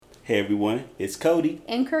Hey everyone, it's Cody,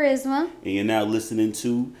 and Charisma. and you're now listening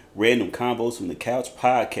to Random Combos from the Couch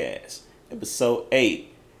podcast, episode 8.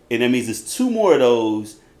 And that means there's two more of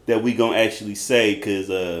those that we gonna actually say, cause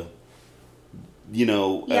We're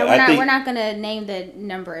not gonna name the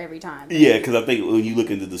number every time. Yeah, because I think when you look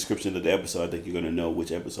in the description of the episode, I think you're gonna know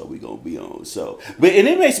which episode we're gonna be on. So, but and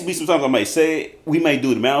it may be sometimes I might say it, we might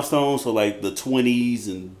do the milestones, so like the 20s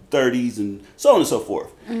and 30s and so on and so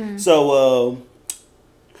forth. Mm-hmm. So,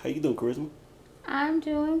 how you doing, Charisma? I'm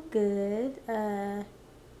doing good.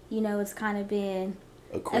 It's kind of been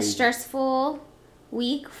a stressful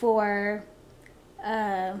week for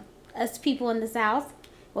us people in the South.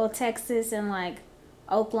 Well, Texas and like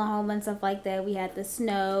Oklahoma and stuff like that. We had the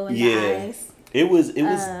snow and the ice. It was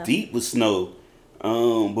deep with snow.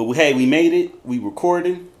 But we made it. We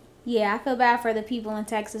recording. Yeah, I feel bad for the people in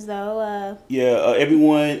Texas though.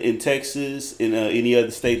 Everyone in Texas and any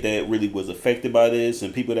other state that really was affected by this,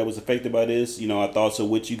 and people that was affected by this, our thoughts are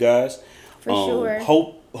with you guys. For sure.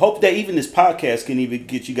 Hope that even this podcast can even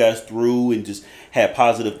get you guys through and just have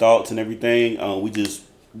positive thoughts and everything. We just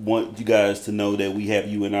want you guys to know that we have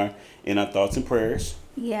you in our thoughts and prayers.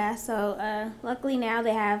 Yeah, so luckily now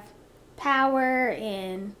they have power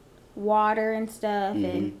and water and stuff,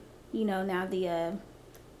 and now the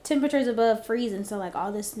temperature's above freezing, so like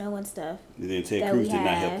all this snow and stuff. And then Ted Cruz did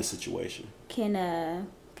not help the situation. Can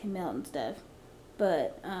melt and stuff,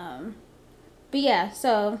 but yeah.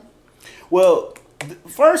 So, well,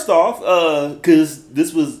 first off, because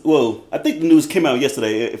this was I think the news came out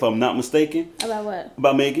yesterday, if I'm not mistaken. About what?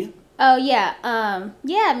 About Megan. Oh yeah,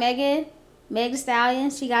 Megan Thee Stallion.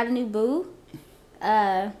 She got a new boo.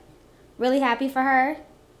 Really happy for her.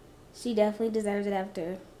 She definitely deserves it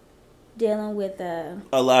after dealing with a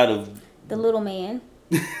lot of the little man.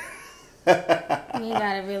 You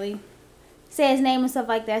gotta really say his name and stuff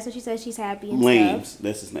like that. So she says she's happy and Lames. stuff.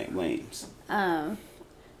 That's his name, Lames.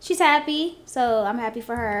 She's happy, so I'm happy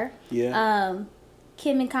for her. Yeah.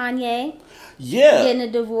 Kim and Kanye. Yeah. Getting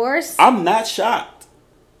a divorce. I'm not shocked.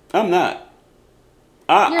 I'm not.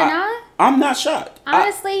 You're not? I'm not shocked.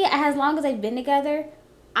 Honestly, as long as they've been together,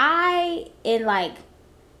 in like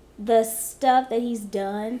the stuff that he's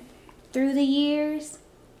done through the years,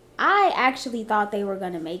 I actually thought they were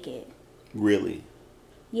gonna make it. Really?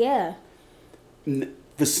 Yeah.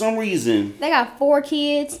 For some reason, they got 4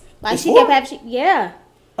 kids. Like she kept having, yeah.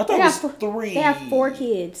 I thought it was 3. They have 4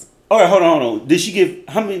 kids. All right, hold on.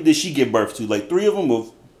 How many did she give birth to? Like 3 of them,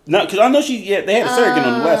 or not? Because I know they had a surrogate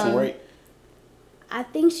on the last one, right? I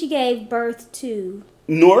think she gave birth to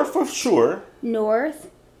North for sure.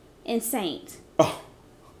 North and Saint. Oh,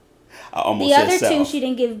 I almost the said other South. 2 she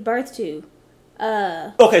didn't give birth to.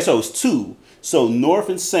 Okay, so it's 2. So North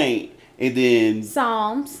and Saint, and then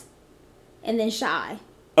Psalms, and then Shy.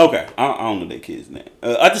 Okay, I don't know their kids' name.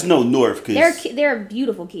 I just know North because they're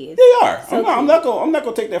beautiful kids. They are. So I'm not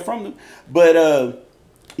gonna take that from them. But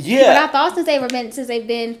yeah. But I thought since they've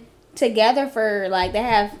been together for like they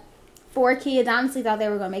have 4 kids. I honestly thought they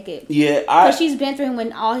were gonna make it. Yeah, because she's been through him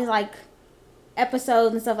when all his like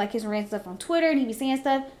episodes and stuff, like his rant stuff on Twitter, and he be saying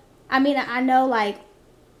stuff. I mean, I know like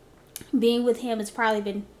being with him has probably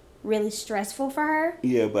been really stressful for her.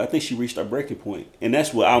 Yeah, but I think she reached her breaking point, and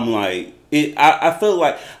that's what I'm like. I feel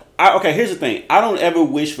like. Okay, here's the thing. I don't ever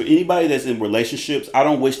wish for anybody that's in relationships. I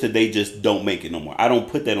don't wish that they just don't make it no more. I don't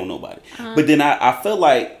put that on nobody. But then I feel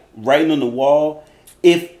like writing on the wall.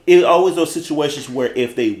 If it always those situations where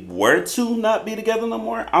if they were to not be together no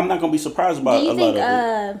more, I'm not gonna be surprised about a lot of it. Do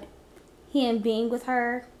you think him being with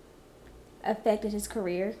her affected his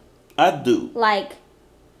career? I do. Like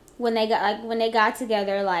when they got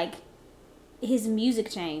together, like his music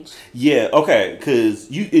changed. Yeah, okay, because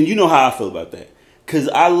you know how I feel about that. Because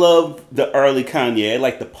I love the early Kanye. I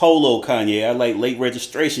like the Polo Kanye. I like Late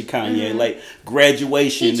Registration Kanye. I like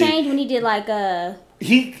Graduation. He changed when he did like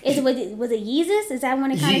was it Yeezus? Is that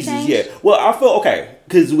when it kind of changed? Yeah. Well, I feel okay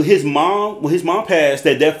because when his mom passed,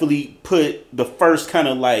 that definitely put the first kind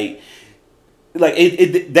of like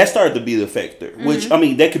it that started to be the factor. Which I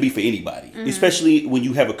mean, that could be for anybody, especially when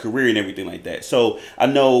you have a career and everything like that. So I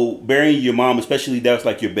know burying your mom, especially that's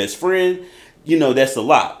like your best friend. That's a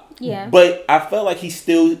lot. Yeah. But I felt like he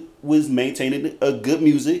still was maintaining a good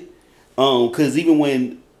music. Because even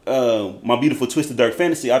when My Beautiful Twisted Dark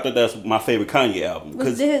Fantasy, I thought that was my favorite Kanye album.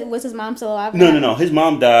 Was his mom still alive? No. His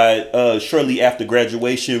mom died shortly after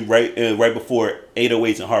Graduation, right before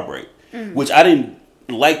 808s and Heartbreak. Which I didn't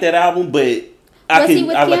like that album, but I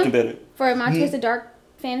liked it better. For My Twisted Dark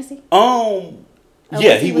Fantasy? Or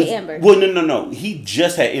yeah, was he with was. Amber? Well, no. He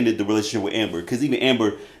just had ended the relationship with Amber because even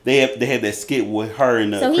Amber, they had that skit with her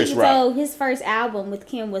and Chris Rock. So his first album with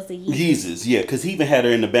Kim was the Yeezus, yeah, because he even had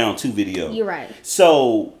her in the Bound 2 video. You're right.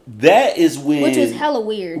 So that is when, which was hella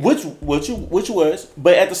weird. Which was,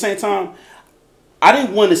 but at the same time, I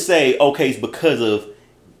didn't want to say okay, it's because of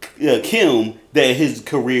Kim that his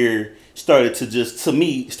career started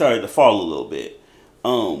to fall a little bit.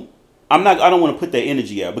 I don't want to put that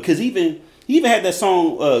energy out because he even had that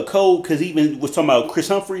song Cold because he even was talking about Chris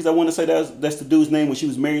Humphries. I want to say that's the dude's name when she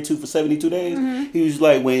was married to for 72 days. Mm-hmm. He was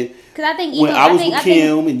like when I was with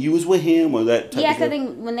Kim and you was with him or that type of stuff. Because I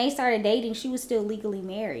think when they started dating, she was still legally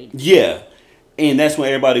married. Yeah. And that's when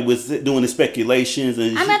everybody was doing the speculations.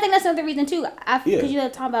 And I think that's another reason too. Because you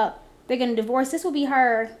talking about they're going to divorce. This will be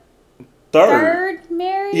her third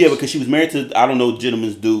marriage. Yeah, because she was married to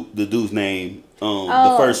the dude's name,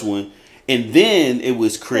 the first one, and then it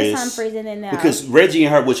was Chris Humphries, and then because Reggie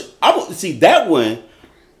and her, which that one.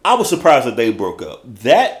 I was surprised that they broke up.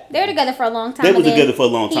 They were together for a long time. They were together for a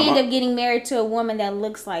long time. He ended up getting married to a woman that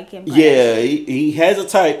looks like him. Yeah, he has a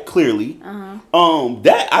type clearly.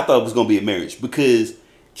 That I thought was gonna be a marriage because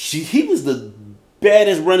he was the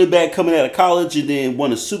baddest running back coming out of college and then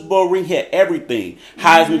won a Super Bowl ring. He had everything,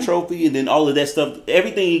 Heisman Trophy, and then all of that stuff.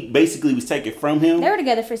 Everything basically was taken from him. They were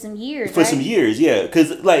together for some years. Yeah, because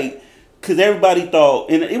everybody thought,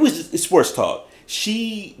 and it was just sports talk.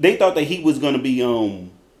 They thought that he was gonna be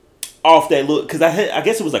off that look because I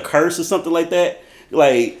guess it was a curse or something like that.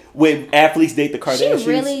 Like when athletes date the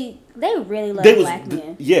Kardashians, they really love black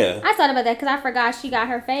men. Yeah, I thought about that because I forgot she got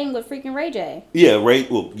her fame with freaking Ray J. Yeah,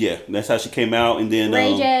 Well, yeah, that's how she came out, and then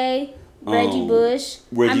Ray J, Reggie Bush.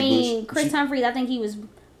 Chris Humphries. I think he was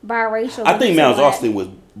biracial. I think Miles Austin was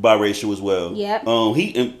biracial as well. Yep.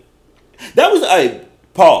 That was a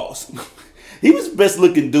pause. He was the best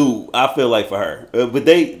looking dude I feel like for her, but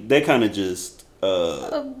they kind of just.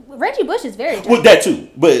 Reggie Bush is very well, that too,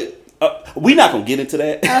 but we're not gonna get into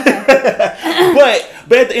that. Okay.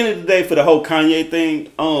 but at the end of the day, for the whole Kanye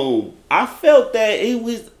thing, I felt that it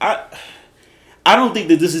was I don't think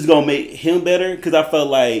that this is gonna make him better because I felt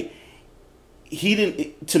like he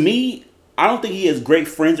didn't. To me, I don't think he has great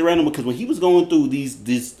friends around him because when he was going through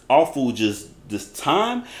this awful this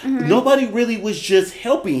time, nobody really was just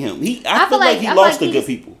helping him. I feel like he lost the good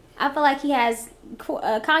people. I feel like he has.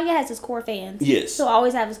 Kanye has his core fans. Yes. He'll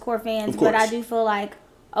always have his core fans. But I do feel like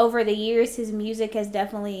over the years, his music has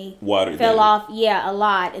definitely fell off. Yeah, a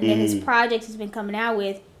lot. And then his projects he's been coming out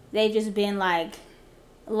with, they've just been like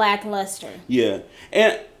lackluster. Yeah.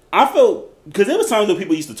 And I felt, because there was times that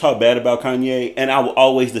people used to talk bad about Kanye, and I would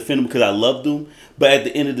always defend him because I loved him. But at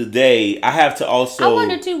the end of the day, I have to also. I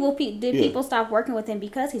wonder too, did people stop working with him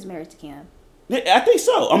because he's married to Kim? I think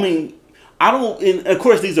so. I mean, I don't, and of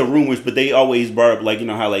course these are rumors, but they always brought up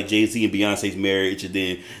how like Jay-Z and Beyonce's marriage, and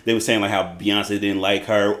then they were saying like how Beyonce didn't like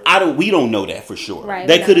her. We don't know that for sure. Right.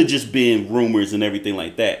 That could have just been rumors and everything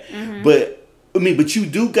like that. But but you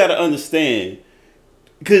do gotta understand,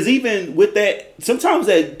 because even with that, sometimes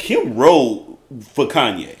that Kim rode for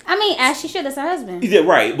Kanye. I mean, as she should, that's her husband. Yeah,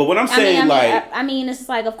 right. But what I'm saying, it's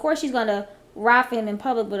like, of course she's gonna ride for him in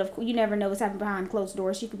public, but of course you never know what's happening behind closed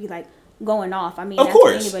doors. She could be like going off. I mean, of that's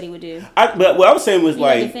course what anybody would do. But what I was saying was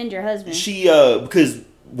defend your husband. She because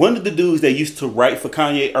one of the dudes that used to write for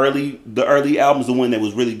Kanye the early albums, the one that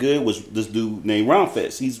was really good was this dude named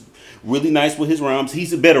Rhymefest. He's really nice with his rhymes.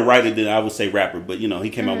 He's a better writer than I would say rapper, but he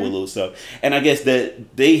came out with a little stuff. And I guess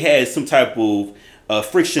that they had some type of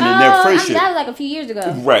friction in their friendship. That was like a few years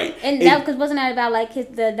ago, right? And that because wasn't that about like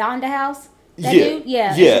the Donda House? Dude?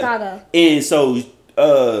 Yeah, in Chicago. And so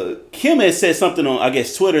Kim had said something on, I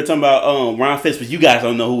guess, Twitter talking about Rhymefest, but you guys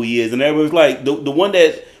don't know who he is. And everybody was like, the one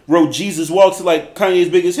that wrote Jesus Walks is like Kanye's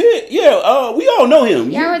biggest hit. Yeah, we all know him.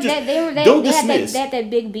 Yeah, they had that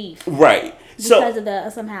big beef. Right. Because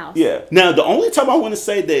of some house. Yeah. Now, the only time I want to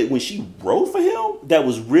say that when she wrote for him, that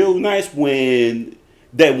was real nice when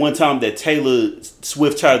that one time that Taylor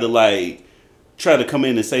Swift tried to come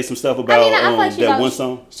in and say some stuff about that one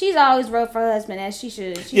song. She's always wrote for her husband, as she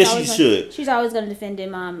should. She should. She's always going to defend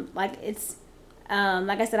him. Like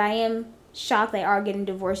I said, I am shocked they are getting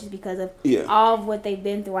divorces because of all of what they've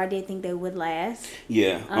been through. I did think they would last.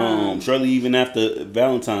 Yeah. Surely even after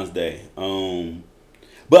Valentine's Day.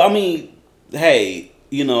 But I mean, hey,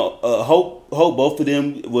 hope both of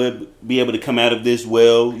them would be able to come out of this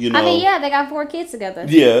well. I mean, yeah, they got 4 kids together.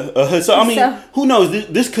 Yeah. So I mean, who knows?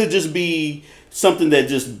 This could just be something that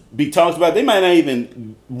just be talked about. They might not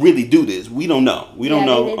even really do this. We don't know. We don't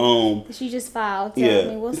know. She just filed. So, I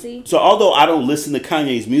mean, we'll see. So although I don't listen to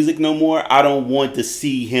Kanye's music no more, I don't want to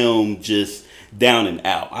see him just down and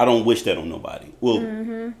out. I don't wish that on nobody. Well,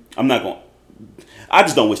 I'm not going. I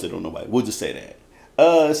just don't wish that on nobody. We'll just say that.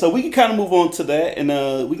 So we can kind of move on to that, and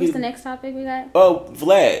What's the next topic we got? Oh,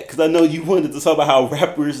 Vlad, because I know you wanted to talk about how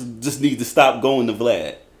rappers just need to stop going to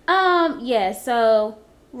Vlad. Yeah. So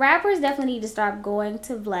rappers definitely need to stop going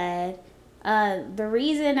to Vlad. The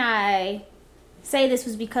reason I say this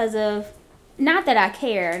was because of, not that I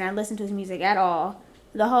care and I listen to his music at all,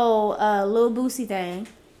 the whole Lil Boosie thing.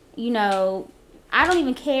 You know, I don't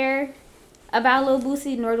even care about Lil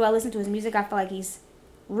Boosie, nor do I listen to his music. I feel like he's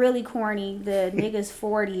really corny. The nigga's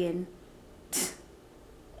 40 and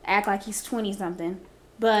act like he's 20 something.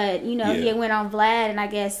 But, you know, he went on Vlad, and I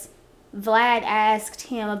guess Vlad asked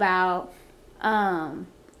him about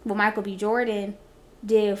what Michael B. Jordan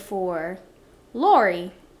did for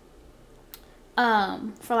Lori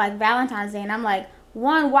for like Valentine's Day. And I'm like,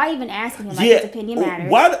 one, why even asking him? Like, his opinion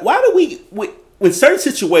matters. Why do we, when certain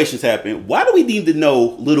situations happen, why do we need to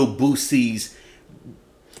know Little Boosie's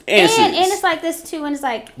answers? And it's like this too, and it's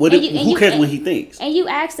like, who cares what he thinks? And you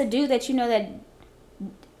ask a dude that you know that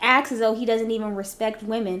acts as though he doesn't even respect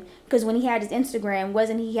women, because when he had his Instagram,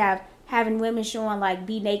 wasn't he having women showing like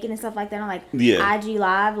be naked and stuff like that on like IG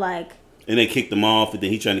Live, like, and they kicked him off, and then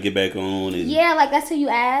he trying to get back on, and like that's who you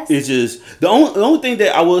ask. It's just the only thing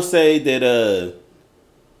that I will say that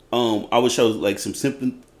I would show like some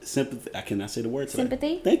sympathy. I cannot say the word today.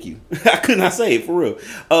 Sympathy. Thank you. I could not say it for real.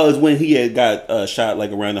 Is when he had got shot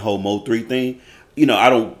like around the whole Mo3 thing. You know, I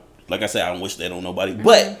don't wish that on nobody.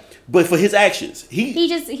 Mm-hmm. But for his actions, he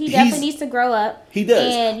definitely needs to grow up. He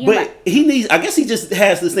does. He needs. I guess he just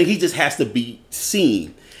has this thing. He just has to be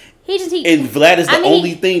seen. And Vlad is the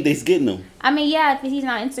only thing that's getting him. I mean, yeah, if he's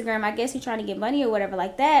not on Instagram, I guess he's trying to get money or whatever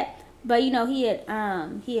like that. But you know, he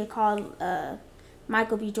had called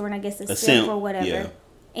Michael B. Jordan, I guess, a simp or whatever. Yeah.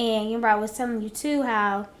 And you remember I was telling you too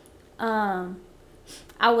how I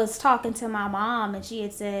was talking to my mom, and she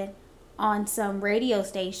had said on some radio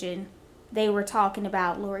station they were talking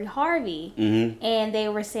about Lori Harvey, and they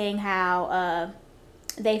were saying how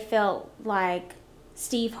they felt like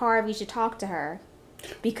Steve Harvey should talk to her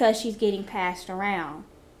because she's getting passed around.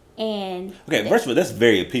 And first of all, that's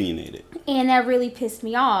very opinionated, and that really pissed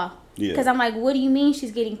me off, because I'm like, what do you mean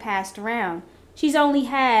she's getting passed around? She's only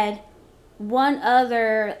had one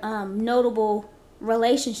other notable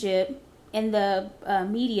relationship in the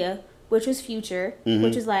media, which was Future,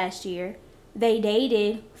 which was last year. They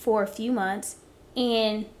dated for a few months,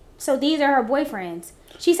 and so these are her boyfriends.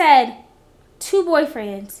 She's had 2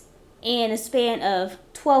 boyfriends in a span of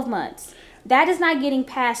 12 months. That is not getting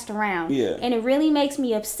passed around. Yeah. And it really makes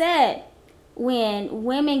me upset when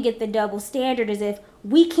women get the double standard, as if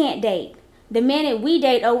we can't date. The minute we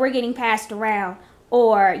date, we're getting passed around,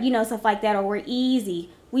 or, you know, stuff like that, or we're easy,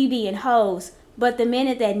 we being hoes. But the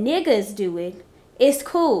minute that niggas do it, it's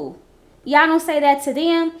cool. Y'all don't say that to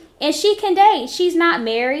them. And she can date. She's not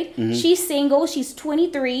married. She's single. She's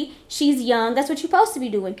 23. She's young. That's what you're supposed to be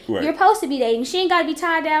doing. Right. You're supposed to be dating. She ain't got to be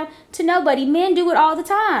tied down to nobody. Men do it all the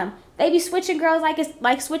time. They be switching girls like it's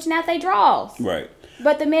like switching out their drawers. Right.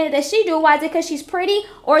 But the minute that she do it, why is it because she's pretty?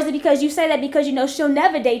 Or is it because you say that because you know she'll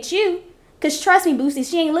never date you? Because trust me, Boosie,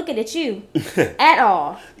 she ain't looking at you at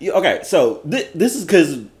all. Okay, so this is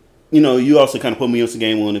because, you know, you also kind of put me on some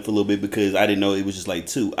game on it for a little bit, because I didn't know it was just like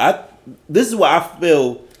 2. This is why I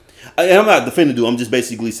feel... I'm not defending you. I'm just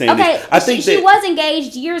basically saying this. I think she was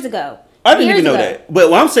engaged years ago. I didn't even know that.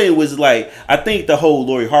 But what I'm saying was, like, I think the whole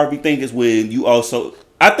Lori Harvey thing is when you also...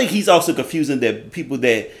 I think he's also confusing that people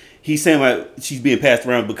that he's saying like she's being passed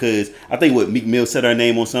around, because I think what Meek Mill said her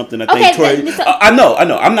name on something. I think I know.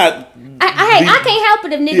 I'm not... I can't help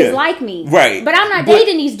it if niggas like me. Right. But I'm not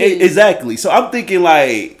dating these dudes. Exactly. So I'm thinking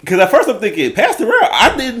like... Because at first I'm thinking, passed around.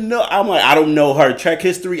 I didn't know. I'm like, I don't know her track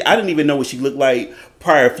history. I didn't even know what she looked like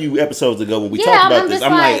prior a few episodes ago when we talked about this.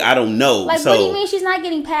 I'm like, I don't know. Like, what do you mean she's not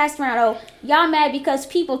getting passed around? Oh, y'all mad because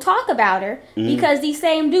people talk about her, because these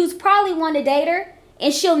same dudes probably want to date her,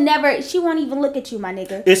 and she won't even look at you, my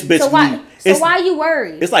nigga. It's basically... why are you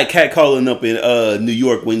worried? It's like cat calling up in New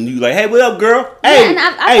York when you like, hey, what up, girl? Yeah, hey, and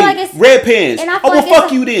I feel like it's... red pants.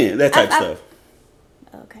 Fuck you then. That type of stuff.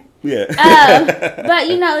 Okay. Yeah. But,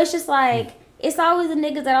 you know, it's just like... It's always the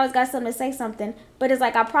niggas that always got something to say something. But it's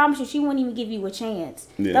like, I promise you, she won't even give you a chance.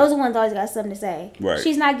 Yeah. Those are the ones that always got something to say. Right.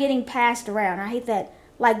 She's not getting passed around. I hate that,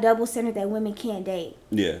 like, double standard that women can't date.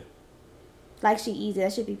 Yeah. Like she easy.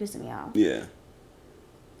 That should be pissing me off. Yeah.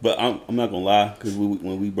 But I'm not gonna lie, because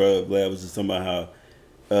when we brought up Vlad, was just talking about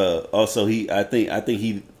how also I think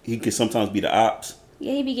he can sometimes be the ops.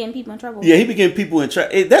 Yeah, he be getting people in trouble. Yeah, he be getting people in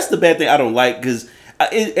trouble. That's the bad thing I don't like, because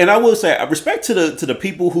And I will say, respect to the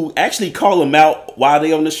people who actually call him out while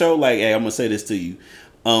they on the show. Like, hey, I'm gonna say this to you.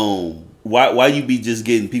 Why you be just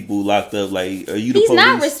getting people locked up? Like, are you the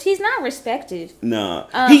police? He's not respected. Nah,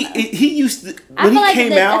 he used to when he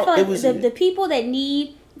came out. It was the people that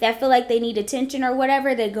feel like they need attention or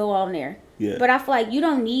whatever, they go on there. Yeah. But I feel like you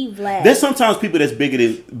don't need Vlad. There's sometimes people that's bigger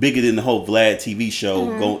than the whole Vlad TV show.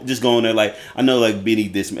 Going there. Like, I know, like, Benny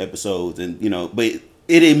did some episodes, and but it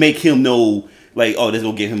didn't make him know, like, oh, that's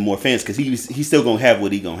gonna get him more fans, because he's still gonna have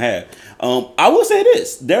what he gonna have. I will say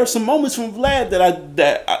this: there are some moments from Vlad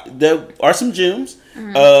that are some gems.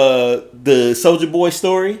 The Soulja Boy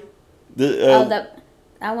story.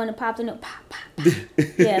 I want to pop the note. Pop.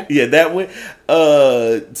 Yeah. Yeah, that one.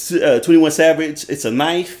 21 Savage, It's a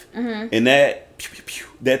Knife, and that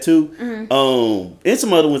too. And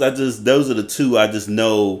some other ones. Those are the two I just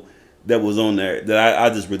know that was on there that I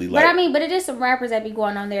just really like. But it is some rappers that be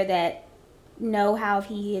going on there that know how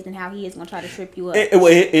he is and how he is gonna try to trip you up.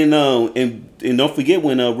 And don't forget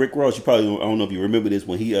when Rick Ross, I don't know if you remember this,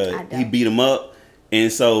 when he beat him up,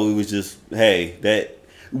 and so it was just, hey,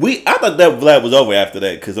 I thought that Vlad was over after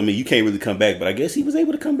that, because you can't really come back, but I guess he was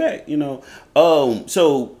able to come back,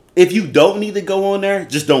 So if you don't need to go on there,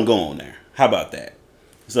 just don't go on there. How about that?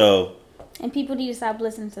 So. And people need to stop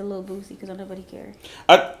listening to Lil Boosie, because nobody cares.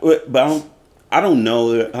 I don't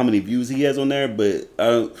know how many views he has on there, but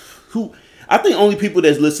I think only people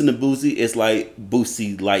that's listen to Boosie is like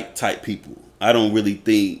Boosie-like type people. I don't really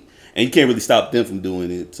think, and you can't really stop them from doing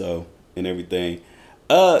it, so, and everything.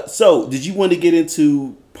 So did you want to get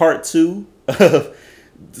into part 2 of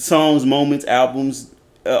songs, moments, albums,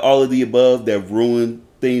 all of the above that ruin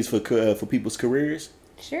things for people's careers?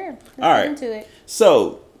 Sure. Let's get into it.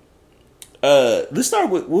 So,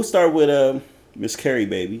 we'll start with Miss Carrie,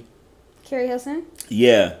 baby. Carrie Hilson?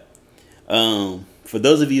 Yeah. For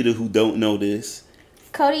those of you who don't know this,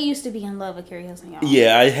 Cody used to be in love with Carrie Hilson, y'all.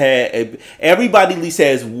 Yeah, everybody at least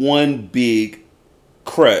has one big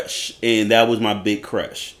crush, and that was my big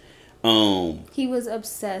crush. He was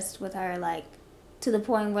obsessed with her, like, to the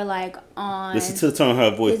point where, like, on... Listen to the tone of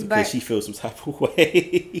her voice, because she feels some type of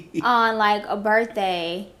way. On, like, a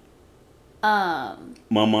birthday, my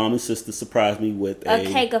mom and sister surprised me with a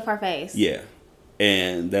cake of her face. Yeah.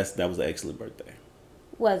 And that was an excellent birthday.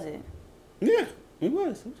 Was it? Yeah, it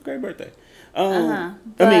was. It was a great birthday.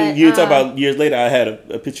 You talk about years later, I had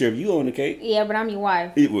a picture of you on the cake. Yeah, but I'm your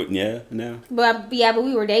wife. No. But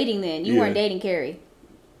we were dating then. You weren't dating Carrie.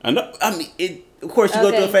 I know. Of course, you go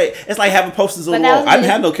through a phase. It's like having posters on the wall. I didn't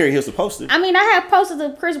have no Carrie Hilson poster. I have posters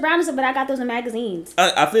of Chris Brown and stuff, but I got those in magazines.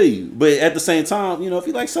 I feel you. But at the same time, if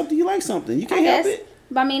you like something, you like something. You can't help it.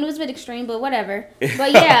 But it was a bit extreme, but whatever.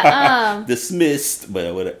 But yeah. Dismissed,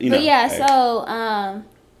 but whatever. But yeah, so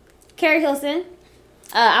Carrie Hilson.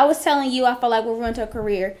 I was telling you, I felt like we're ruined her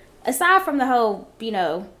career. Aside from the whole,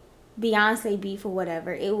 Beyonce beef or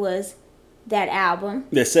whatever, it was that album.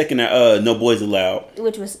 The second, No Boys Allowed,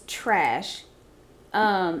 which was trash.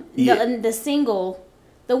 The single,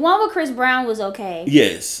 the one with Chris Brown was okay.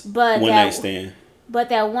 Yes, but One Night Stand. But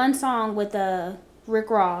that one song with Rick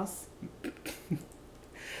Ross,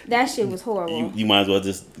 that shit was horrible. You might as well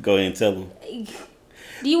just go ahead and tell them.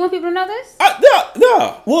 Do you want people to know this?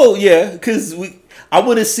 No. Well, yeah, because I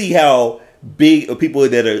want to see how big people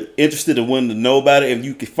that are interested in wanting to know about it. If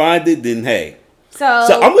you can find it, then hey. So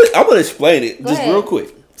I'm gonna explain it real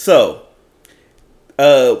quick. So,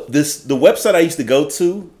 the website I used to go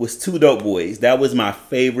to was Two Dope Boys. That was my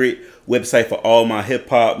favorite website for all my hip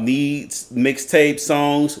hop needs, mixtape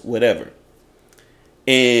songs, whatever.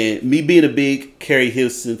 And me being a big Carrie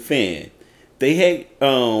Hilson fan, they had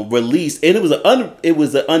released, and it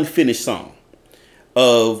was an unfinished song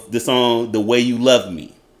of the song "The Way You Love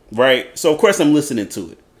Me," right? So of course I'm listening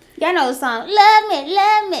to it. Y'all know the song "Love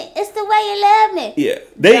Me, It's the Way You Love Me." Yeah,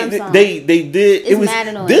 they did. It was mad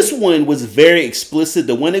annoying. This one was very explicit.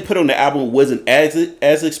 The one they put on the album wasn't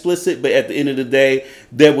as explicit, but at the end of the day,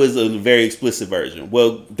 there was a very explicit version.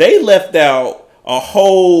 Well, they left out a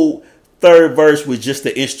whole third verse with just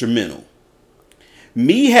the instrumental.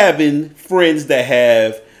 Me having friends that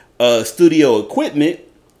have studio equipment,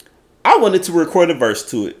 I wanted to record a verse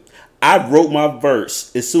to it. I wrote my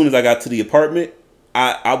verse as soon as I got to the apartment.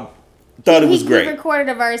 I thought it was great. He recorded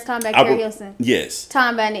a verse talking about Carrie Hilson. Yes.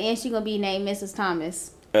 Talking about in the end, she's going to be named Mrs.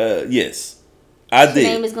 Thomas. Yes. I did.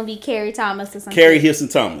 Her name is going to be Carrie Thomas or something. Carrie Hilson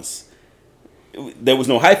Thomas. There was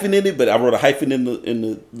no hyphen in it, but I wrote a hyphen in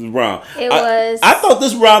the rhyme. I thought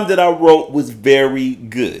this rhyme that I wrote was very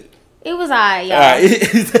good. It was alright, y'all.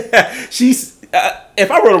 She's. If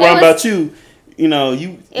I wrote a rhyme about you,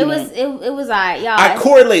 It was alright, y'all. I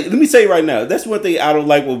correlate. Let me say right now, that's one thing I don't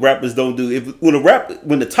like what rappers don't do.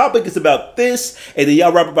 When the topic is about this, and then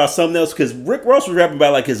y'all rap about something else, because Rick Ross was rapping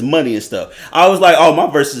about like his money and stuff. I was like, oh, my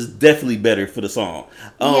verse is definitely better for the song.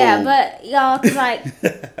 Yeah, but y'all, cause like,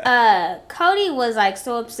 Cody was like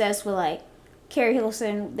so obsessed with like Carrie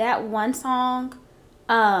Hilson, that one song,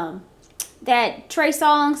 that Trey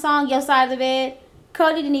Songz song, Your Side of the Bed.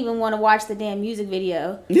 Cody didn't even want to watch the damn music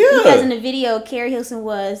video. Yeah. Because in the video, Carrie Hilson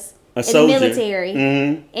was in the military.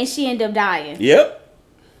 Mm-hmm. And she ended up dying. Yep.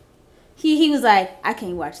 He was like, I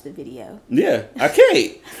can't watch the video. Yeah, I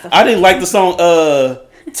can't. I didn't like the song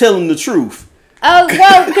Telling the Truth. Oh,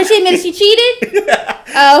 well, because she admitted she cheated?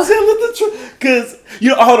 Oh. Telling the truth. Because,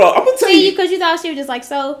 hold on. I'm going to tell you. Because you thought she was just like,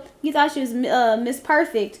 so, you thought she was Miss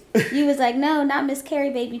Perfect. You was like, no, not Miss Carrie,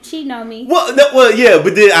 baby, cheating on me. Well, yeah,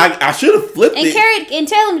 but then I should have flipped it. And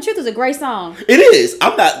Telling the Truth is a great song. It is.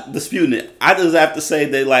 I'm not disputing it. I just have to say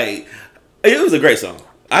that, like, it was a great song.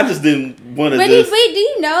 I just didn't want to. But do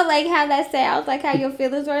you know, like, how that sounds? Like, how your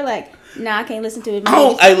feelings were? Like, nah, I can't listen to it. I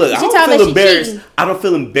don't feel embarrassed. I don't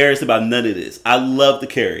feel embarrassed about none of this. I love the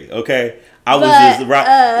Carrie, okay? I was just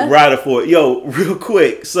rider for it. Yo, real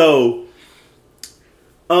quick. So,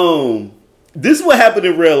 this is what happened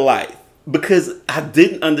in real life because I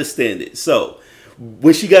didn't understand it. So,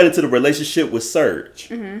 when she got into the relationship with Serge,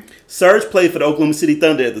 Serge played for the Oklahoma City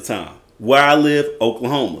Thunder at the time, where I live,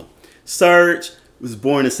 Oklahoma. Serge was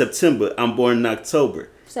born in September. I'm born in October.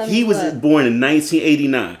 He was born in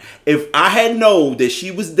 1989. If I had known that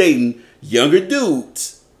she was dating younger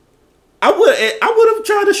dudes, I would have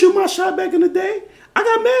tried to shoot my shot back in the day. I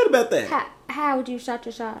got mad about that. How would you shot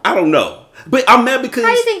your shot? I don't know, but I'm mad because.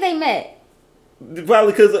 How do you think they met?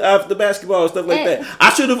 Probably because of the basketball and stuff like that.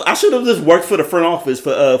 I should have just worked for the front office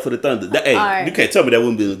for the Thunder. Hey, right. You can't tell me that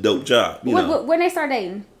wouldn't be a dope job. When they start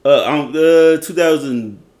dating?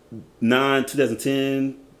 2009,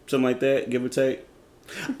 2010, something like that, give or take.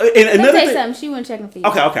 And another thing, something. She wouldn't check for you.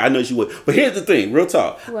 Okay, I know she would. But here's the thing, real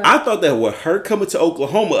talk. What? I thought that with her coming to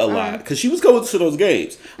Oklahoma a lot, because she was going to those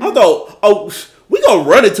games, I thought, we gonna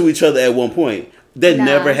run into each other at one point. That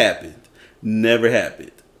never happened. Never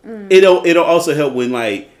happened. It'll also help when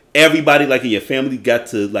like everybody like in your family got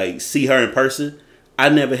to like see her in person. I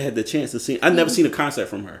never had the chance to see. I never seen a concert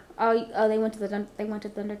from her. Oh, they went to the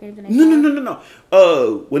Thunder games. No.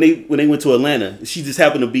 When they went to Atlanta, she just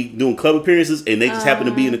happened to be doing club appearances, and they just happened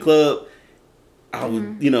to be in the club. I was,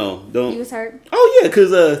 don't. You was hurt. Oh yeah,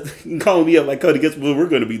 because calling me up like, Cody, guess what we're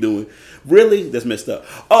going to be doing? Really? That's messed up.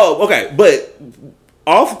 Oh, okay, but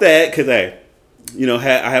off that, because I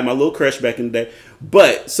had my little crush back in the day.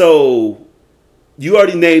 But so you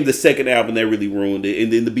already named the second album that really ruined it,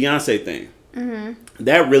 and then the Beyonce thing.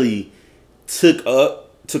 That really took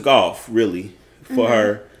off really for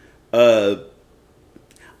her. I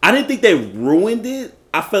didn't think they ruined it.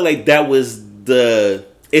 I felt like that was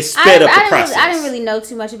it sped up the process. I didn't really know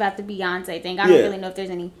too much about the Beyonce thing. I don't really know if there's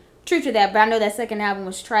any truth to that, but I know that second album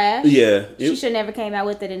was trash. Yeah, she should never came out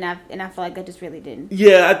with it, and I feel like that just really didn't.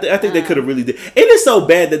 Yeah, I think they could have really did. And it's so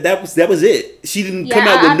bad that was it. She didn't come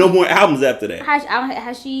out with no more albums after that.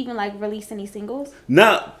 Has she even like released any singles?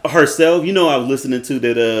 Not herself. I was listening to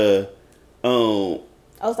that.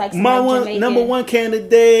 It's like my number one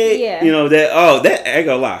candidate. Yeah. That. Oh, that I ain't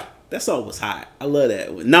gonna lie. That song was hot. I love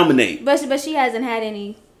that. Nominate. But she hasn't had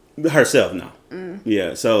any. Herself, no.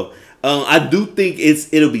 Yeah. So I do think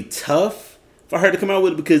it'll be tough for her to come out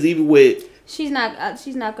with it because even with she's not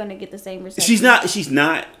going to get the same reception. She's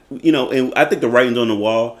not. And I think the writing's on the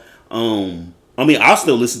wall. I'll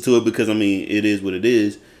still listen to it because it is what it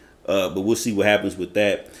is. But we'll see what happens with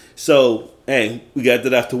that. So hey, we got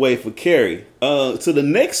that out the way for Carrie. So the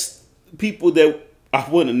next people that I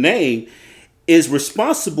want to name is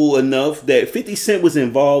responsible enough that 50 Cent was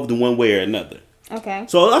involved in one way or another. Okay.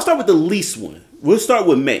 So I'll start with the least one. We'll start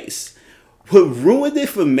with Mace. What ruined it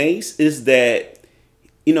for Mace is that,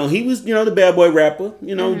 he was, the bad boy rapper,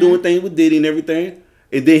 doing things with Diddy and everything.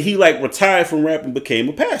 And then he retired from rap and became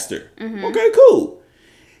a pastor. Okay, cool.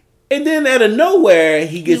 And then out of nowhere,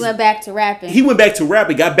 he went back to rapping. He went back to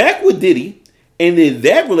rapping, got back with Diddy, and then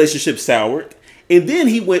that relationship soured. And then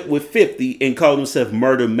he went with 50 and called himself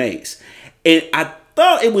Murder Mace. And I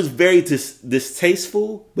thought it was very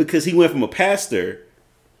distasteful because he went from a pastor,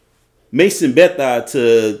 Mason Bethard,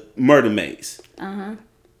 to Murder Mace.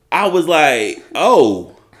 I was like,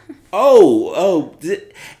 oh. I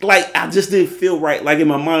just didn't feel right. Like in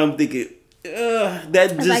my mind, I'm thinking,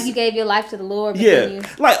 that just like you gave your life to the Lord. But yeah.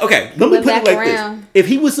 Let me put it like this: if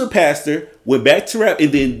he was a pastor, went back to rap,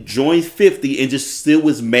 and then joined 50 and just still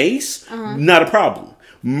was Mace, not a problem.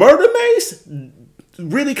 Murder Mace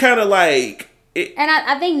really kind of And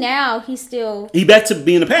I think now he's back to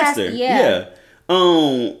being a pastor. Yeah.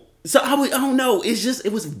 So I don't know.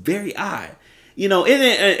 It was very odd. You know,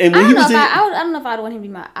 and when I don't know if I'd want him to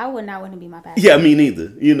be I would not want him to be my pastor. Yeah, me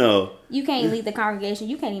neither. You know, you can't lead the congregation.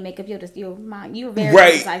 You can't even make up your mind. You're very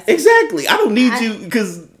right. Decisive. Exactly. I don't need you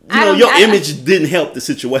because your image didn't help the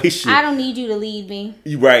situation. I don't need you to lead me.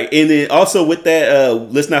 Right, and then also with that,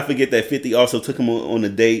 let's not forget that 50 also took him on a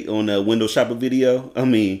date on a window shopper video. I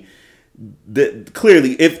mean,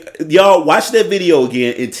 clearly, if y'all watch that video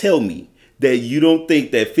again and tell me that you don't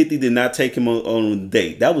think that 50 did not take him on a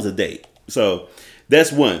date, that was a date. So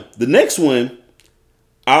that's one. The next one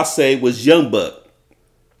I'll say was Young Buck.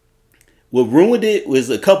 What ruined it was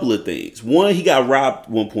a couple of things. One, he got robbed at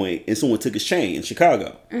one point and someone took his chain in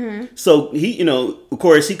Chicago. Mm-hmm. So he, of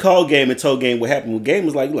course, he called Game and told Game what happened. Well, Game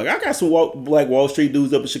was like, look, I got some Black Wall Street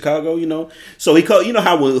dudes up in Chicago, So he called,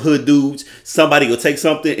 how with hood dudes, somebody will take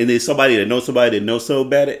something and then somebody that knows so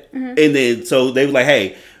about it. Mm-hmm. And then, so they were like,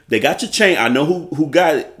 hey, they got your chain. I know who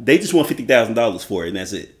got it. They just want $50,000 for it and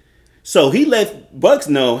that's it. So he let Bucks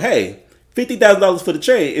know, hey, $50,000 for the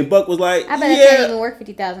chain, and Buck was like, "I bet it can't even worth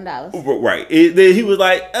 $50,000." Right. Then he was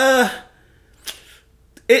like,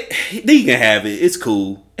 he can have it. It's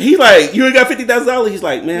cool." He like, "You ain't got $50,000?" He's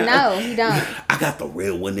like, "Man, no, he don't. I got the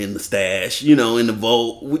real one in the stash, in the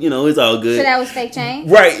vault. It's all good." So that was fake chain,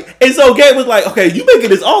 right? And so Gabe was like, "Okay, you making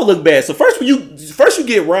this all look bad. So first you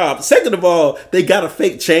get robbed. Second of all, they got a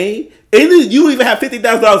fake chain." And then you even have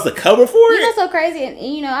 $50,000 to cover for it. That's so crazy,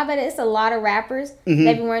 and I bet it's a lot of rappers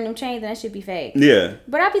that be wearing them chains, and that should be fake. Yeah,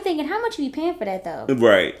 but I be thinking, how much you be paying for that though?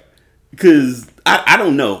 Right, because I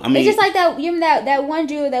don't know. I mean, it's just like that one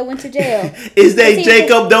jeweler that went to jail. Is that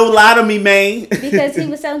Jacob? Don't lie to me, man. Because he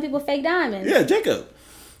was selling people fake diamonds. Yeah, Jacob.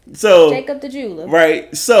 So Jacob the jeweler.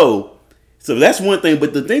 Right. So that's one thing.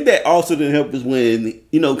 But the thing that also didn't help is when,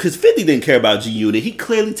 because 50 didn't care about G-Unit. He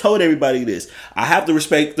clearly told everybody this. I have to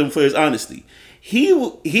respect him for his honesty.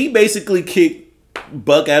 He basically kicked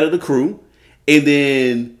Buck out of the crew. And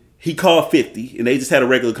then he called 50. And they just had a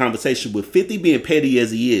regular conversation. With 50 being petty as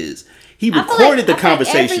he is, he recorded the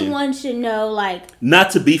conversation. Everyone should know, not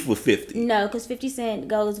to beef with 50. No, because 50 Cent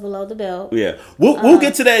goes below the belt. Yeah. We'll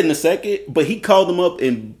get to that in a second. But he called him up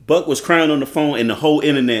and Buck was crying on the phone and the whole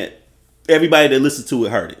internet, everybody that listened to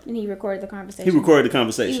it heard it. And he recorded the conversation.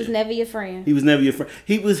 He was never your friend.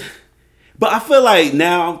 But I feel like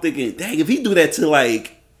now I'm thinking, dang, if he do that to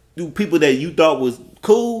people that you thought was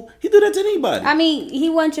cool, he do that to anybody. I mean,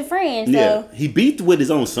 he wasn't your friend, so. Yeah. He beefed with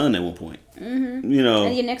his own son at one point. Mm-hmm.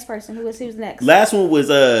 And your next person, who's next? Like one was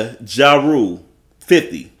Ja Rule,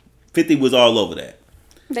 50. 50 was all over that.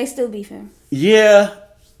 They still beefing. Yeah.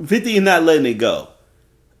 50 is not letting it go.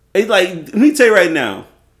 It's like, let me tell you right now.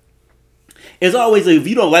 It's always if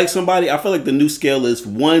you don't like somebody, I feel like the new scale is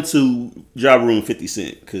 1 to Ja Rule and 50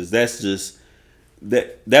 Cent, because that's just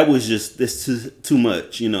that was just that's too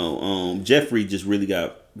much. Jeffrey just really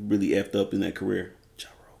got effed up in that career. Ja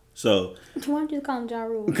Rule. So why don't you call him Ja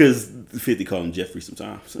Rule? Because 50 call him Jeffrey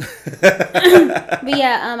sometimes. But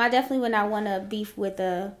yeah, I definitely would not want to beef with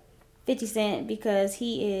 50 Cent because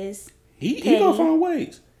he is he gonna find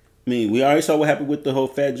ways. I mean, we already saw what happened with the whole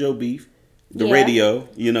Fat Joe beef. The radio,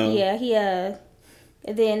 Yeah, he and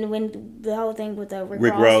then when the whole thing with the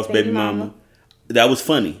Rick Ross, baby mama, that was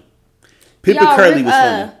funny. Pimpin' Curly was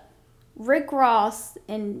funny. Rick Ross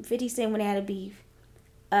and 50 Cent when they had a beef,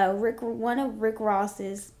 one of Rick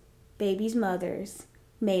Ross's baby's mothers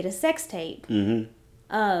made a sex tape.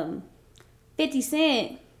 Mm-hmm. 50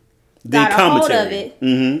 Cent got a hold of it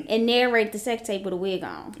and narrated the sex tape with a wig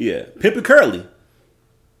on. Yeah, Pimpin' Curly.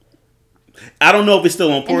 I don't know if it's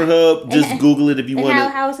still on Pornhub. Just Google it if you want to.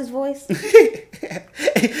 How is his voice? You see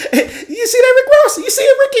that Rick Ross? You see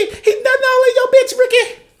it, Ricky? He done all in your bitch, Ricky.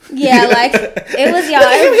 Yeah, it was y'all. Look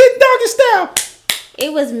at him hitting doggy style.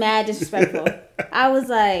 It was mad disrespectful. I was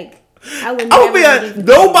like, I would never.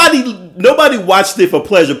 Nobody watched it for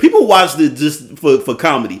pleasure. People watched it just for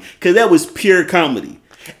comedy, because that was pure comedy.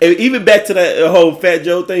 And even back to that whole Fat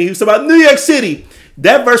Joe thing, he was talking about New York City.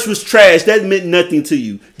 That verse was trash. That meant nothing to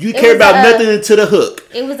you. You care about nothing until the hook.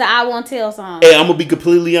 It was an I Won't Tell song. And I'm going to be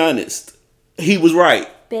completely honest. He was right.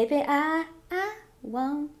 Baby, I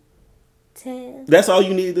won't tell. That's all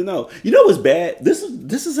you needed to know. You know what's bad? This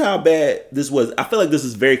is how bad this was. I feel like this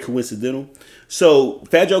is very coincidental. So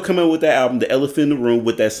Fat Joe come in with that album, The Elephant in the Room,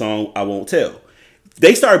 with that song, I Won't Tell.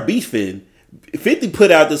 They start beefing. 50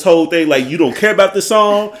 put out this whole thing like, you don't care about the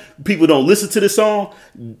song. People don't listen to the song.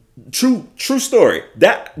 True story.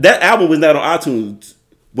 That album was not on iTunes.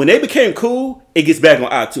 When they became cool, it gets back on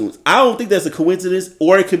iTunes. I don't think that's a coincidence,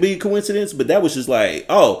 or it could be a coincidence, but that was just like,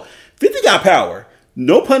 oh, 50 got power.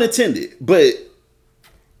 No pun intended, but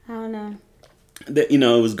I don't know. That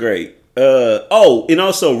it was great. And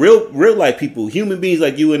also real life people, human beings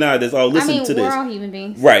like you and I that's all listening to this. We're all human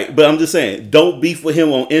beings. Right, but I'm just saying, don't beef with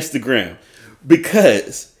him on Instagram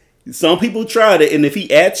because some people tried it, and if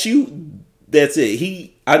he at you, that's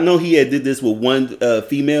it. I know he had did this with one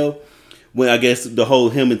female when I guess the whole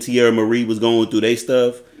him and Tierra Marie was going through their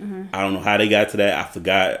stuff. Mm-hmm. I don't know how they got to that. I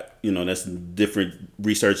forgot. That's a different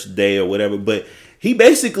research day or whatever. But he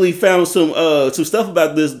basically found some stuff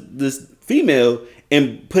about this female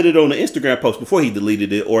and put it on an Instagram post before he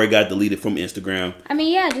deleted it, or it got deleted from Instagram. I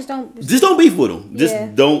mean, yeah, just don't beef with him.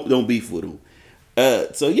 Just don't beef with him.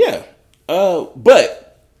 So yeah.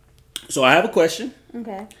 But so I have a question.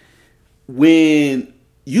 Okay. When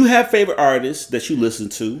you have favorite artists that you listen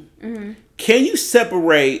to, mm-hmm. Can you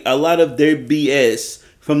separate a lot of their BS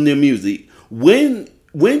from their music? When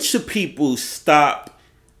should people stop?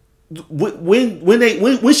 When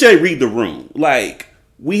should they read the room? Like,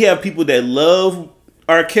 we have people that love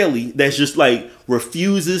R. Kelly that's just like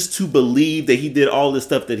refuses to believe that he did all the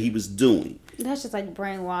stuff that he was doing. That's just like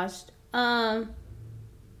brainwashed. I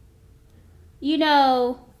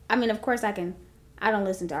mean, of course I don't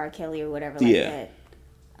listen to R. Kelly or whatever like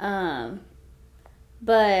that.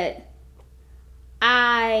 But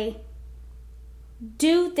I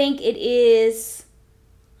do think it is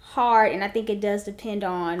hard, and I think it does depend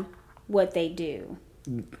on what they do.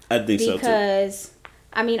 I think so too. Because,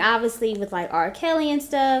 I mean, obviously with like R. Kelly and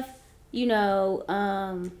stuff,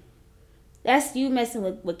 that's you messing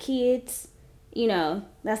with kids.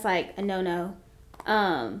 That's like a no-no.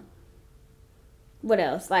 What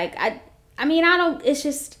else? Like, it's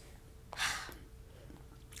just,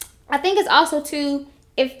 I think it's also too,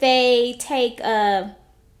 if they take, I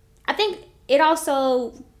think it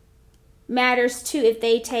also matters too if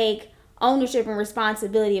they take ownership and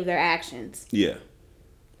responsibility of their actions. Yeah.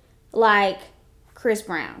 Like Chris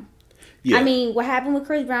Brown. Yeah. I mean, what happened with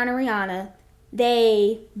Chris Brown and Rihanna,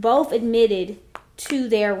 they both admitted to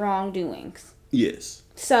their wrongdoings. Yes.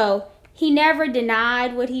 So he never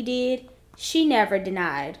denied what he did. She never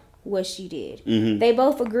denied what she did. Mm-hmm. They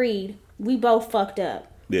both agreed, we both fucked up.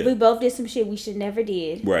 Yeah. We both did some shit we should never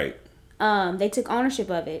did. Right. They took ownership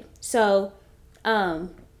of it. So,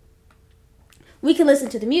 we can listen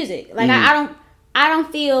to the music. Like, mm-hmm. I don't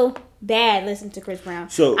feel bad listening to Chris Brown.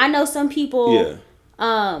 So I know some people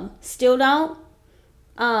still don't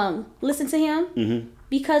listen to him mm-hmm.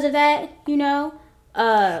 because of that,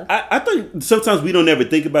 I think sometimes we don't ever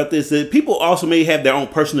think about this. That people also may have their own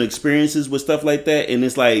personal experiences with stuff like that, and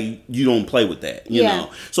it's like you don't play with that, you know.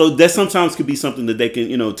 So that sometimes could be something that they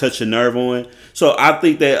can, touch a nerve on. So I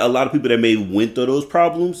think that a lot of people that may went through those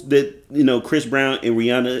problems, that Chris Brown and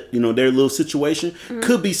Rihanna, their little situation mm-hmm.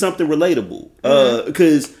 could be something relatable.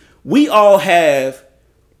 Because we all have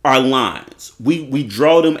our lines. We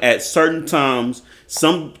draw them at certain times.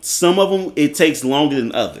 Some of them it takes longer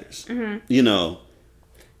than others. Mm-hmm.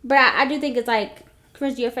 But I do think it's like, for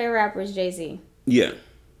instance, your favorite rapper is Jay-Z. Yeah.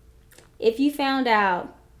 If you found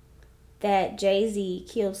out that Jay-Z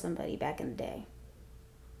killed somebody back in the day,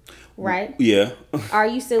 right? Yeah. Are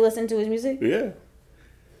you still listening to his music? Yeah.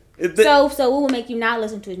 So what would make you not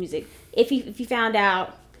listen to his music? If you found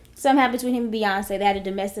out something happened between him and Beyonce, they had a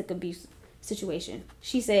domestic abuse situation.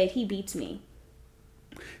 She said, he beats me.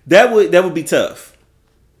 That would be tough.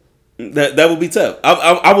 That would be tough.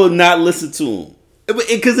 I would not listen to him.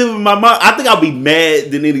 Because if my mom, I think I'll be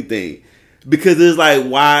mad than anything, because it's like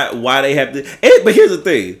why they have to. But here's the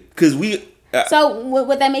thing, because we. So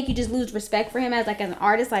would that make you just lose respect for him as an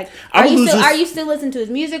artist? Like, are you still listening to his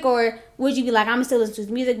music, or would you be like, I'm still listening to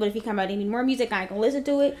his music, but if he come out any more music, I ain't gonna listen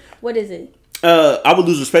to it? What is it? I would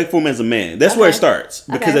lose respect for him as a man. That's where it starts,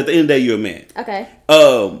 because at the end of the day, you're a man. Okay.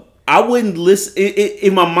 I wouldn't listen.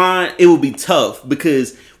 In my mind, it would be tough,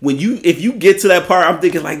 because if you get to that part, I'm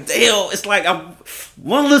thinking like, damn, it's like I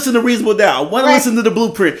want to listen to Reasonable Doubt, I want to listen to The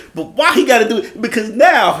Blueprint, but why he got to do it? Because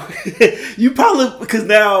now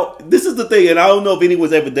now this is the thing, and I don't know if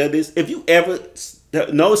anyone's ever done this. If you ever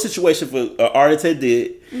know a situation for an artist that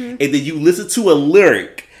did, mm-hmm. and then you listen to a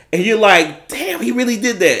lyric and you're like, damn, he really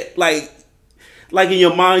did that, like in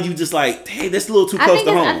your mind, you just like, hey, that's a little too close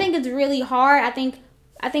to home. I think it's really hard. I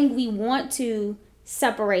think we want to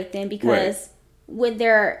separate them, because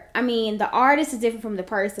the artist is different from the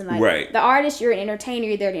person. Like, right. The artist, you're an entertainer,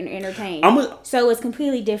 you're there to entertain. So it's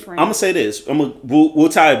completely different. I'm gonna say this. We'll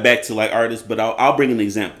tie it back to like artists, but I'll bring an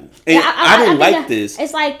example. And I don't like this.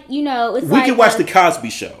 It's like, we can watch the Cosby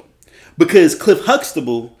Show, because Cliff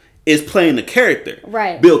Huxtable is playing the character.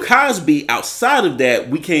 Right. Bill Cosby, outside of that,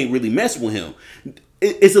 we can't really mess with him.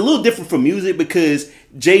 it's a little different from music because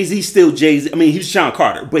Jay-Z still Jay-Z. I mean, he's Sean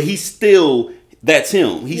Carter, but he's still that's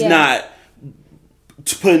him. He's not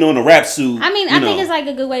putting on a rap suit. I mean, I think it's like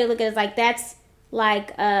a good way to look at it. It's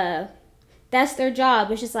like that's their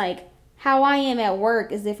job. It's just like how I am at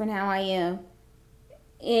work is different how I am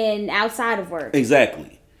outside of work.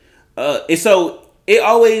 Exactly. And so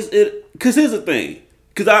because here's the thing.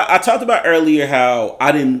 Because I talked about earlier how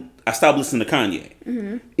I stopped listening to Kanye.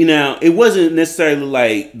 Mm-hmm. You know, it wasn't necessarily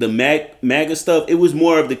like the MAGA stuff. It was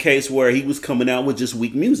more of the case where he was coming out with just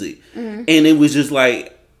weak music. Mm-hmm. And it was just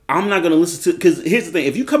like, I'm not going to listen to, because here's the thing.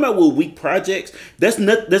 If you come out with weak projects, that's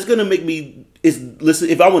going to make me,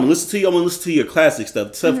 if I want to listen to you, I want to listen to your classic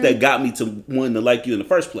stuff that got me to wanting to like you in the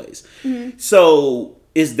first place. Mm-hmm. So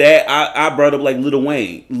is that I brought up like Lil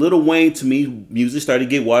Wayne. Lil Wayne, to me, music started to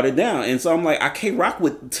get watered down, and so I'm like, I can't rock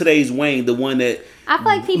with today's Wayne, the one that I feel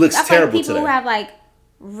like people who have like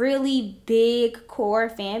really big core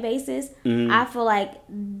fan bases. Mm-hmm. I feel like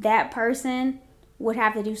that person would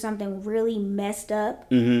have to do something really messed up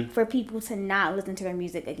for people to not listen to their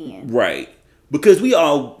music again. Right. Because we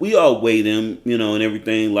all weigh them, you know, and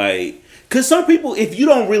everything. Like, because some people, if you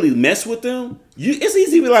don't really mess with them, it's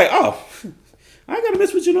easy to be like, oh, I ain't gotta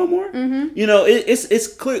mess with you no more. Mm-hmm. You know, it's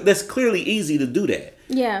clear. That's clearly easy to do that.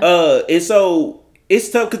 Yeah. And so it's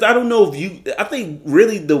tough because I don't know if I think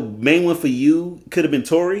really the main one for you could have been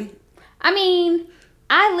Tory. I mean,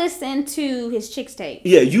 I listened to his Chicks tape.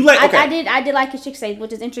 Yeah, you like. Okay. I did like his Chicks tape,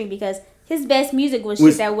 which is interesting because his best music was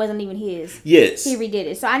shit that wasn't even his. Yes. He redid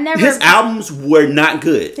it. So I never. His albums were not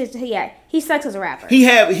good. Yeah, he sucks as a rapper.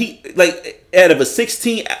 He like out of a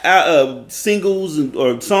 16 singles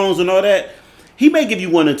or songs and all that. He may give you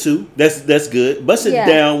one or two. That's good. Bust It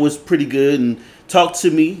Down was pretty good, and Talk to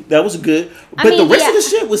Me, that was good. But the rest of the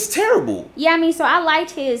shit was terrible. Yeah, I mean, so I liked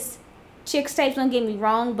his Chicks tapes. Don't get me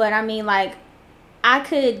wrong, but I mean, like, I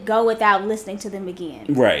could go without listening to them again.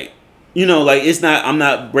 Right. You know, like it's not. I'm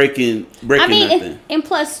not breaking. I mean, nothing. And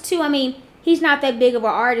plus, too, I mean, he's not that big of an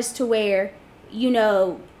artist to where, you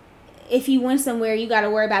know, if you went somewhere, you got to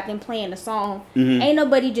worry about them playing the song. Mm-hmm. Ain't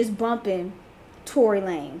nobody just bumping Tory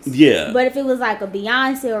Lanez. Yeah. But if it was like a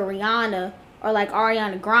Beyonce or Rihanna or like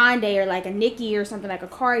Ariana Grande or like a Nicki or something like a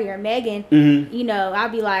Cardi or Megan, you know,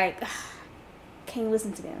 I'd be like, can't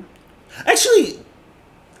listen to them. Actually,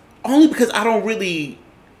 only because I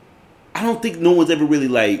don't think no one's ever really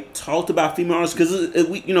like talked about female artists because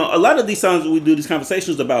we, you know, a lot of these times we do these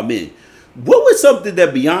conversations about men. What was something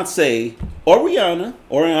that Beyonce or Rihanna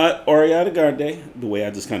or Ariana Grande, the way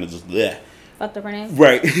I just kind of just fucked up her name,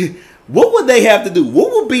 right? What would they have to do?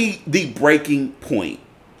 What would be the breaking point?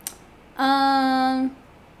 I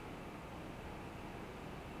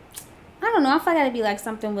don't know. I feel like it'd be like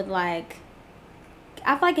something with like.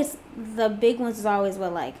 I feel like it's the big ones is always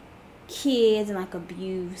with like kids and like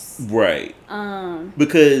abuse. Right.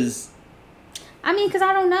 Because. I mean, because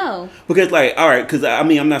I don't know. Because like, all right, because I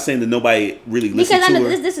mean, I'm not saying that nobody really listens to her. Because I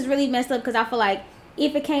know this is really messed up. Because I feel like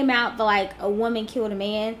if it came out that like a woman killed a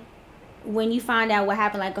man. When you find out what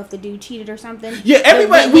happened, like if the dude cheated or something, yeah,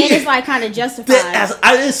 everybody. Then it's like kind of justified.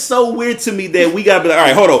 It's so weird to me that we gotta be like, all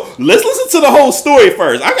right, hold on, let's listen to the whole story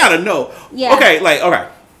first. I gotta know. Yeah. Okay, like, all right.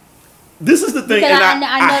 This is the thing, because and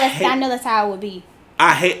I know that's how it would be.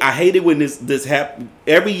 I hate it when this happens.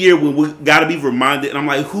 Every year when we gotta be reminded, and I'm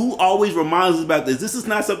like, who always reminds us about this? This is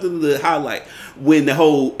not something to highlight. When the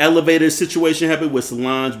whole elevator situation happened with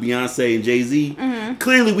Solange, Beyonce, and Jay-Z,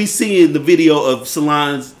 clearly we see in the video of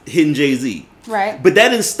Solange hitting Jay-Z. Right. But that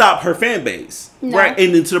didn't stop her fan base. No. Right.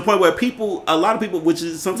 And then to the point where a lot of people, which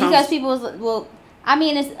is sometimes because people I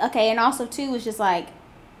mean, it's okay, and also too, it's just like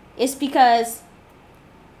it's because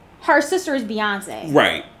her sister is Beyonce.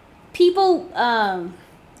 Right. People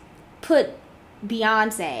put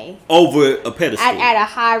Beyonce over a pedestal at a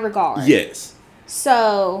high regard. Yes.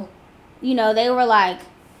 So, you know, they were like,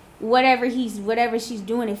 whatever she's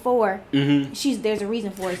doing it for, there's a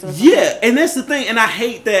reason for it. So yeah, and that's the thing, and I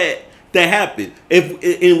hate that happened.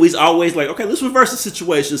 And we always like, okay, let's reverse the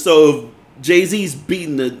situation. So if Jay-Z's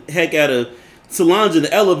beating the heck out of Solange in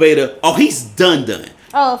the elevator, oh, he's done.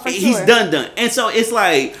 Oh, for sure. He's done. And so it's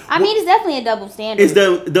like... I mean, it's definitely a double standard. It's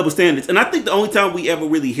double standards. And I think the only time we ever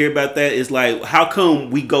really hear about that is like, how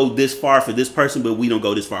come we go this far for this person, but we don't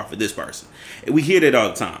go this far for this person? And we hear that all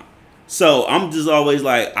the time. So I'm just always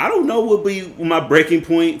like, I don't know what would be my breaking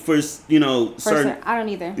point for, you know, certain... I don't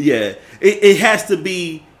either. Yeah. It has to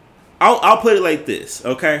be... I'll put it like this,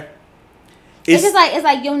 okay? It's just like, it's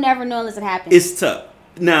like you'll never know unless it happens. It's tough.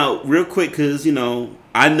 Now, real quick, because, you know...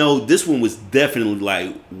 I know this one was definitely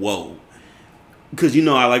like, whoa. Because, you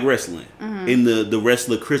know, I like wrestling. And the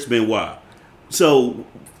wrestler Chris Benoit. So,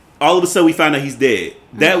 all of a sudden we found out he's dead.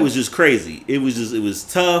 That was just crazy. It was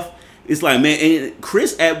tough. It's like, man, and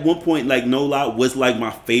Chris at one point, like, no lie, was like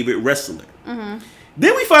my favorite wrestler. Then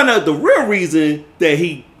we found out the real reason that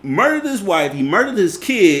he murdered his wife, he murdered his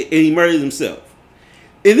kid, and he murdered himself.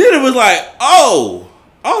 And then it was like, oh,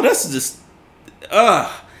 that's just,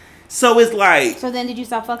 So it's like. So then, did you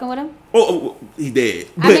stop fucking with him? Oh, he dead.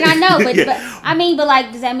 I mean, I know, but but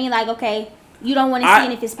like, does that mean like, okay, you don't want to see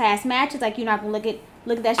any of his past matches? Like, you're not gonna look at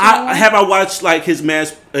that shit? Have I watched like his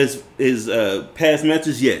past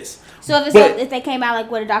matches? Yes. So if they came out like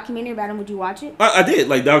with a documentary about him, would you watch it? I did,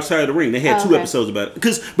 like Dark Side of the Ring. They had 2 episodes about it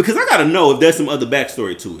because I gotta know if there's some other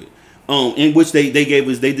backstory to it. In which they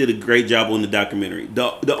did a great job on the documentary.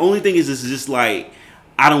 The only thing is just like,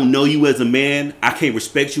 I don't know you as a man. I can't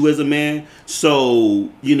respect you as a man. So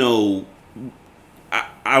I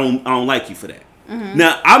don't like you for that.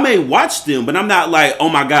 Now I may watch them, but I'm not like, oh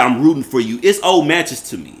my god, I'm rooting for you. It's old matches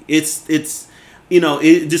to me. It's just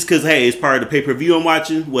because, hey, it's part of the pay-per-view I'm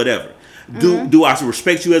watching, whatever. Do I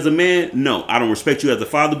respect you as a man? No, I don't respect you as a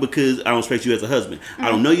father because I don't respect you as a husband.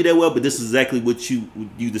 I don't know you that well, but this is exactly what you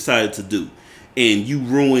decided to do, and you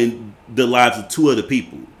ruined the lives of 2 other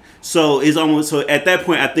people. So it's almost, so at that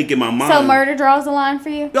point, I think in my mind. So murder draws the line for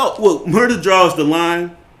you? No, well, murder draws the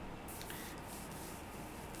line.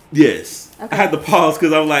 Yes. Okay. I had to pause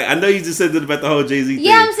because I'm like, I know you just said that about the whole Jay-Z thing.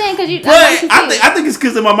 Yeah, I'm saying because you. But I think it's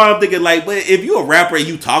because in my mind I'm thinking like, but if you're a rapper and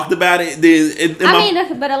you talked about it, then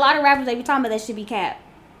but a lot of rappers they be talking about that should be cap.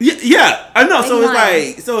 Yeah, I know. So it's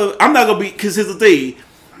like, so I'm not gonna be, because here's the thing.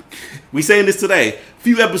 We saying this today. A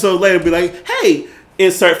few episodes later, be like, hey,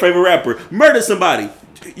 insert favorite rapper murder somebody.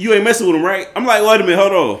 You ain't messing with him, right? I'm like, wait a minute,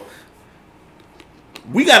 hold on.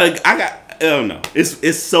 I don't know.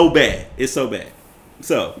 It's so bad. It's so bad.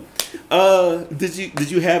 So, did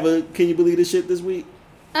you have a can you believe this shit this week?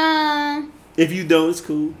 If you don't, it's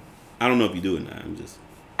cool. I don't know if you do it now. I'm just.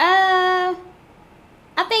 I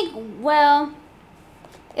think, well,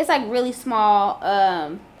 it's like really small.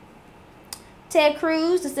 Ted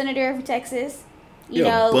Cruz, the senator from Texas,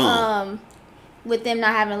 with them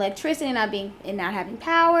not having electricity and not having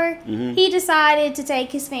power, he decided to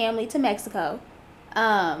take his family to Mexico.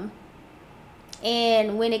 And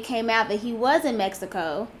when it came out that he was in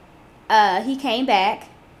Mexico, he came back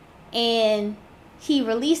and he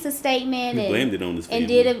released a statement and blamed it on his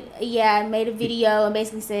family. And made a video and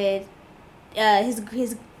basically said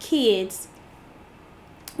his kids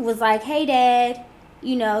was like, hey dad,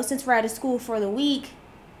 since we're out of school for the week,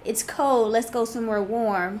 it's cold, let's go somewhere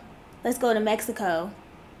warm. Let's go to Mexico.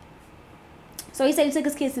 So he said he took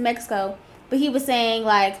his kids to Mexico, but he was saying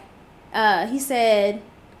like, he said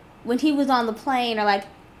when he was on the plane or like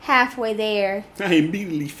halfway there, I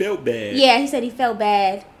immediately felt bad. Yeah, he said he felt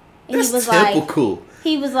bad. And That's typical.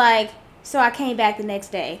 He was like, so I came back the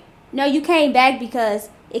next day. No, you came back because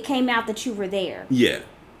it came out that you were there. Yeah.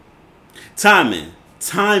 Timing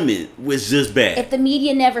was just bad. If the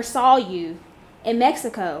media never saw you in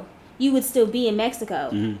Mexico, you would still be in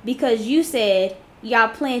Mexico because you said y'all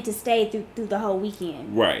planned to stay through the whole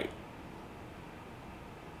weekend. Right.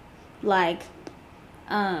 Like,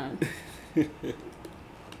 so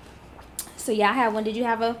y'all had one. Did you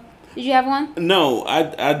have one? No,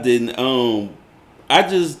 I didn't. I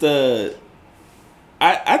just think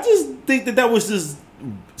that was just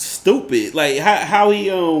stupid. Like how he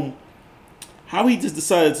just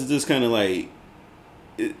decided to just kind of like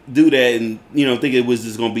do that and think it was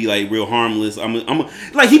just gonna be like real harmless. I'm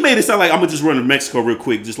like, he made it sound like I'm gonna just run to Mexico real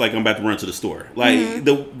quick, just like I'm about to run to the store. Like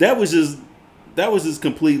that was just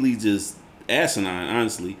completely just asinine,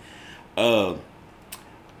 honestly. I'm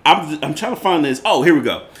trying to find this. Oh, here we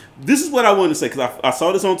go. This is what I wanted to say because I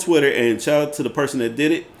saw this on Twitter, and shout out to the person that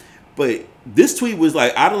did it. But this tweet was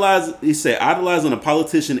like, he said, idolizing a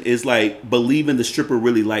politician is like believing the stripper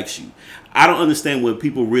really likes you. I don't understand when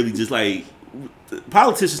people really just like,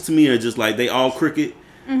 politicians to me are just like, they all crooked.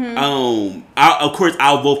 Of course,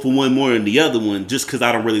 I'll vote for one more than the other one just because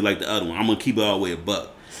I don't really like the other one. I'm going to keep it all the way a buck.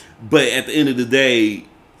 But at the end of the day,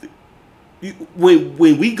 when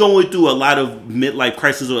we going through a lot of midlife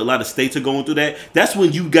crisis, or a lot of states are going through that, that's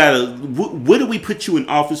when you gotta, what do we put you in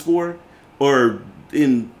office for, or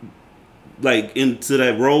into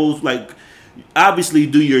that roles? Like, obviously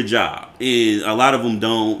do your job, and a lot of them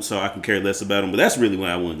don't, so I can care less about them. But that's really what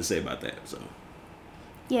I wanted to say about that. So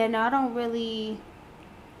yeah, no, I don't really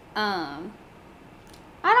I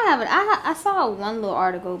don't have it. I saw one little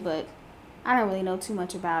article, but I don't really know too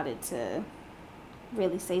much about it to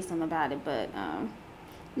really say something about it. But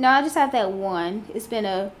no, I just have that one. It's been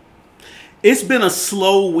a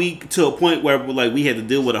slow week to a point where like we had to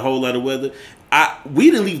deal with a whole lot of weather.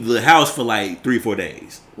 we didn't leave the house for like 3-4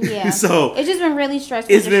 days. Yeah. So it's just been really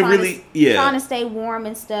stressful. It's been really trying to stay warm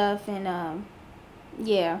and stuff, and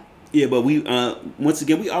yeah. Yeah, but we once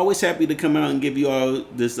again we always happy to come out and give you all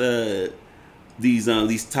this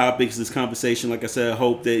these topics, this conversation. Like I said, I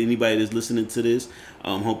hope that anybody that's listening to this,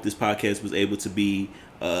 hope this podcast was able to be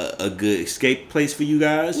a good escape place for you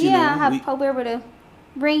guys. I hope we're able to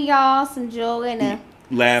bring y'all some joy and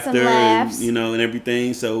laughter, and, and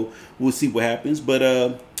everything. So we'll see what happens. But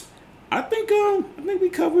I think we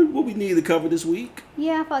covered what we needed to cover this week.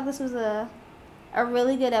 Yeah, I feel like this was a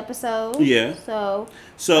really good episode. Yeah. So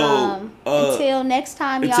until next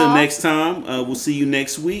time, y'all. Until next time, we'll see you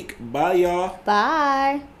next week. Bye, y'all.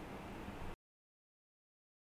 Bye.